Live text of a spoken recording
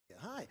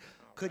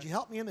could you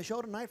help me in the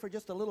show tonight for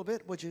just a little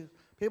bit? Would you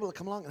be able to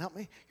come along and help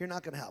me? You're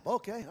not going to help.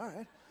 Okay, all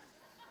right.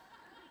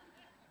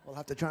 We'll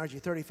have to charge you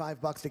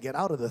 $35 to get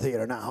out of the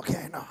theater now.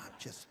 Okay, no, I'm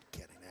just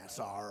kidding. That's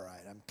all right.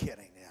 I'm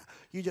kidding. Yeah.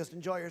 You just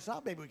enjoy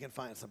yourself. Maybe we can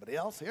find somebody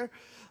else here.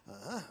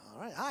 All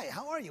right. Hi,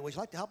 how are you? Would you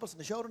like to help us in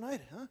the show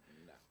tonight? Huh?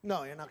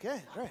 No, you're not.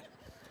 Okay, great.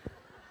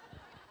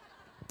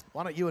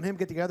 Why don't you and him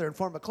get together and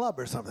form a club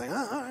or something?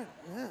 Huh? All right.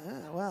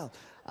 Yeah, well,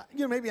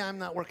 maybe I'm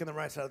not working the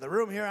right side of the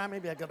room here.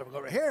 Maybe I got to go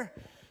over here.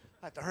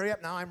 I have to hurry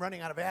up now. I'm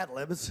running out of ad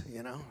libs,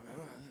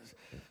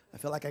 I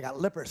feel like I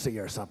got leprosy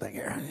or something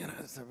here.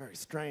 It's a very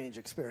strange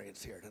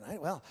experience here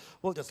tonight. Well,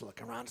 we'll just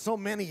look around. So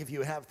many of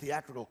you have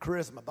theatrical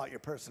charisma about your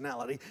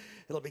personality.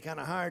 It'll be kind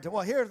of hard to.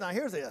 Well, here's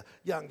a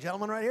young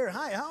gentleman right here.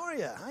 Hi, how are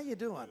you? How you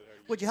doing?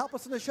 Would you help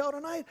us in the show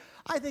tonight?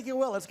 I think you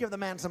will. Let's give the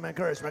man some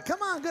encouragement.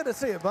 Come on, good to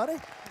see you, buddy.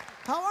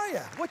 How are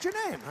you? What's your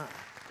name?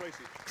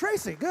 Tracy.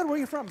 Tracy, good. Where are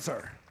you from,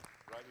 sir?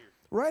 Right here.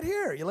 Right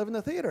here. You live in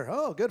the theater.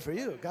 Oh, good for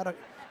you. You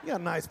got a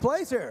nice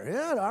place here.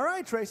 Yeah, all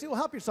right, Tracy. Well,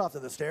 help yourself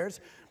to the stairs.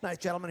 Nice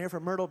gentleman here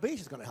from Myrtle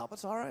Beach is going to help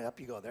us. All right, up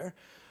you go there.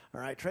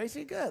 All right,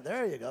 Tracy, good.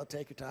 There you go.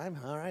 Take your time.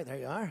 All right, there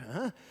you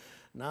are.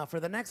 Now,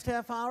 for the next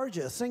half hour,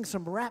 just sing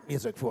some rap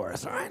music for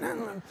us, all right?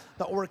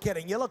 But we're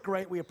kidding. You look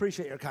great. We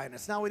appreciate your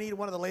kindness. Now we need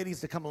one of the ladies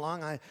to come along.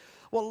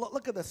 Well,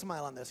 look at the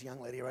smile on this young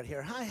lady right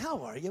here. Hi,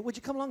 how are you? Would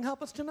you come along and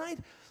help us tonight?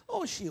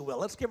 Oh, she will.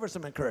 Let's give her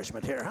some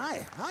encouragement here.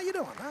 Hi, how you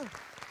doing?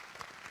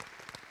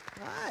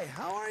 Hi,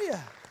 how are you?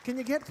 Can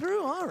you get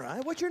through? All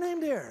right. What's your name,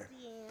 dear?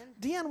 Deanne.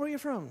 Deanne, where are you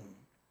from?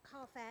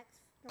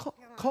 Colfax, North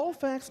Carolina.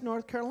 Colfax,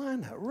 North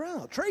Carolina.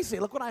 Well, Tracy,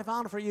 look what I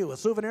found for you, a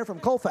souvenir from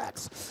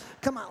Colfax.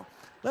 Come on.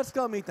 Let's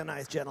go meet the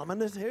nice gentleman.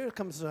 Here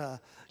comes,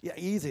 yeah,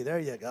 easy. There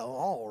you go.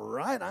 All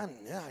right.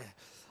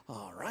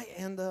 All right.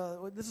 And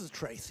this is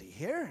Tracy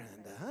here.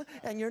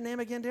 And your name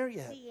again, dear?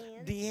 Yeah.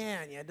 Deanne.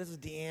 Deanne. Yeah, this is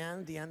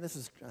Deanne. Deanne, this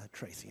is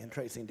Tracy. And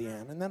Tracy and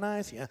Deanne. Isn't that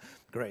nice? Yeah.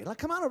 Great.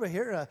 Come on over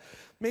here.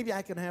 Maybe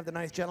I can have the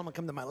nice gentleman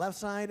come to my left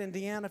side. And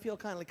Deanne, if you'll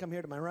kindly come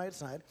here to my right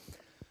side.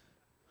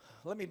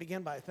 Let me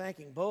begin by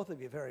thanking both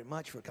of you very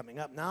much for coming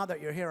up. Now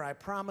that you're here, I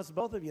promise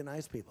both of you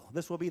nice people.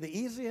 This will be the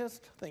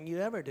easiest thing you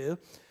ever do.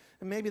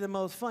 And maybe the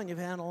most fun you've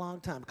had in a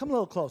long time. Come a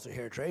little closer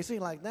here, Tracy,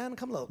 like that.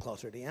 Come a little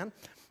closer, Deanne.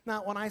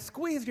 Now, when I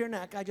squeeze your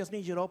neck, I just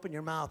need you to open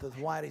your mouth as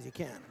wide as you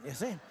can. You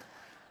see?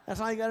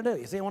 That's all you got to do.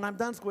 You see, when I'm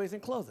done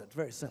squeezing, close it. It's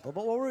very simple.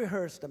 But we'll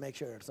rehearse to make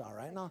sure it's all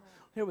right. Now,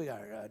 here we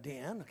are,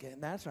 Deanne. Okay,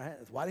 that's right.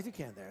 As wide as you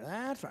can there.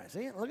 That's right.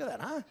 See? Look at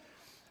that, huh?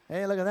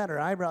 Hey, look at that.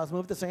 Her eyebrows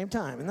move at the same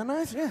time. Isn't that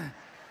nice? Yeah.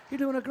 You're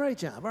doing a great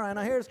job. All right,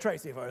 now here's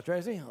Tracy for us,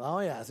 Tracy. Oh,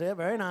 yeah. See it?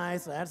 Very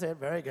nice. That's it.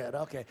 Very good.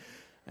 Okay.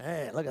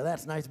 Hey, look at that.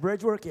 It's nice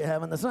bridge work you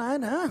have on the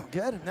side, huh?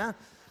 Good. Now,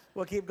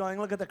 we'll keep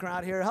going. Look at the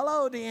crowd here.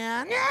 Hello,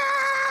 Deanne.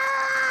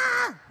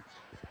 Yeah!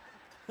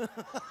 All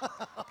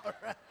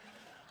right.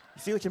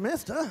 You see what you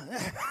missed, huh?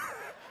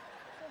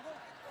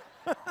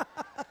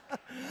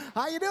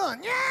 How you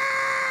doing?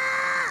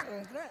 Yeah!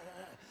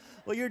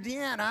 Well, you're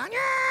Deanne, huh?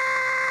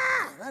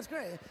 Yeah! That's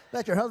great.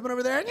 That's your husband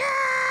over there?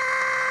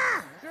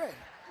 Yeah! Great.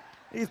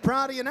 He's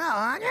proud of you now,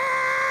 huh?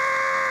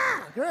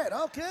 Yeah! Great.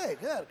 Okay,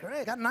 good.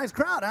 Great. Got a nice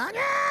crowd, huh?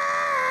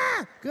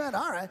 Yeah! Good.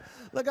 All right.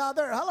 Look out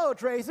there. Hello,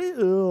 Tracy.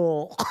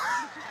 Ew.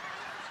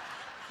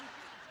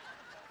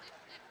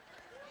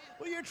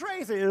 Well, you're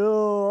Tracy.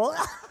 Ew.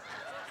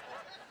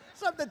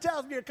 Something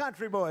tells me you're a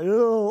country boy.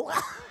 Ew.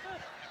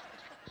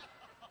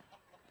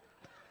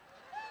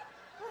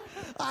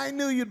 I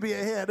knew you'd be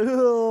ahead.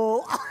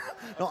 Ew.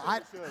 No,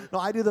 I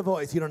do the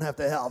voice. You don't have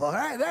to help. All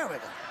right, there we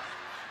go.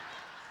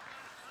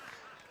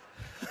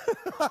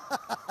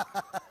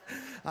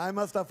 I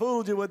must have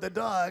fooled you with the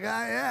dog.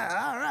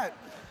 Yeah, all right.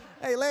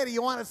 Hey, lady,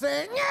 you want to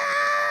sing?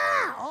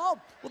 Yeah! Oh,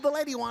 well, the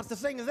lady wants to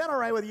sing. Is that all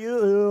right with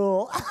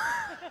you?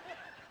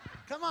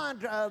 Come on,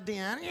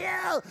 Deanne.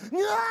 Yeah.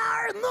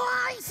 You're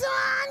my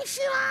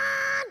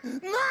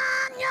sunshine,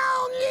 my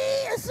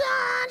only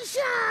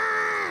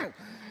sunshine.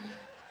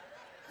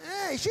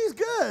 Hey, she's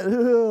good.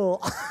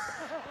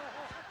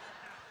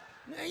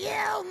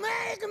 You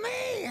make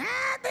me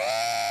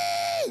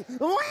happy when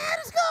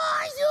the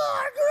skies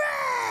are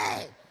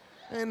gray.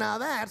 And now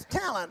that's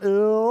talent.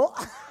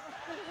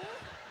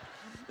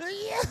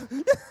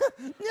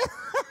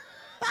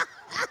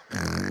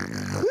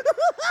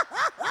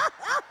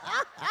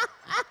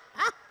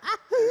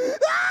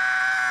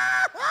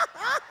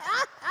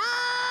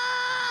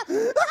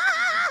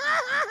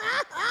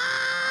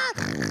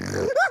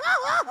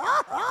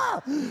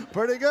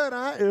 Pretty good,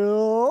 huh?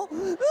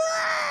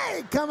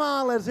 Hey, come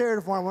on, let's hear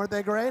it for them. Weren't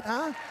they great,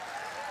 huh?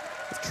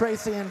 It's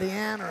Tracy and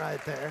Deanne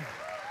right there.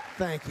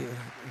 Thank you.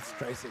 It's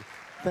Tracy.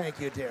 Thank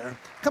you, dear.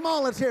 Come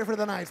on, let's hear it for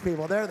the nice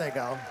people. There they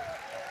go.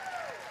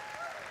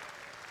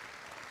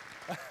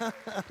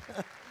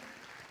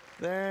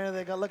 There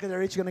they go. Look at,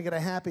 they're each going to get a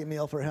Happy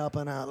Meal for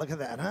helping out. Look at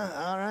that, huh?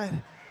 All right.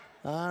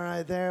 All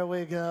right, there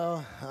we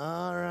go.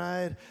 All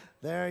right.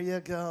 There you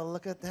go.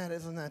 Look at that.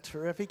 Isn't that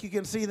terrific? You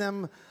can see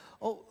them.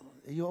 Oh,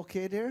 are you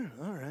okay, dear?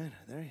 All right.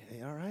 There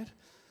you all right?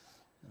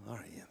 All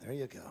right, yeah, there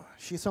you go.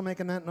 She's still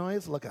making that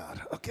noise? Look out.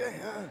 Okay.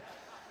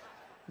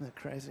 Isn't that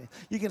crazy?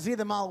 You can see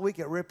them all week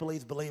at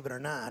Ripley's, believe it or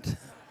not.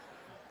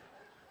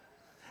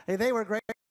 Hey, they were great.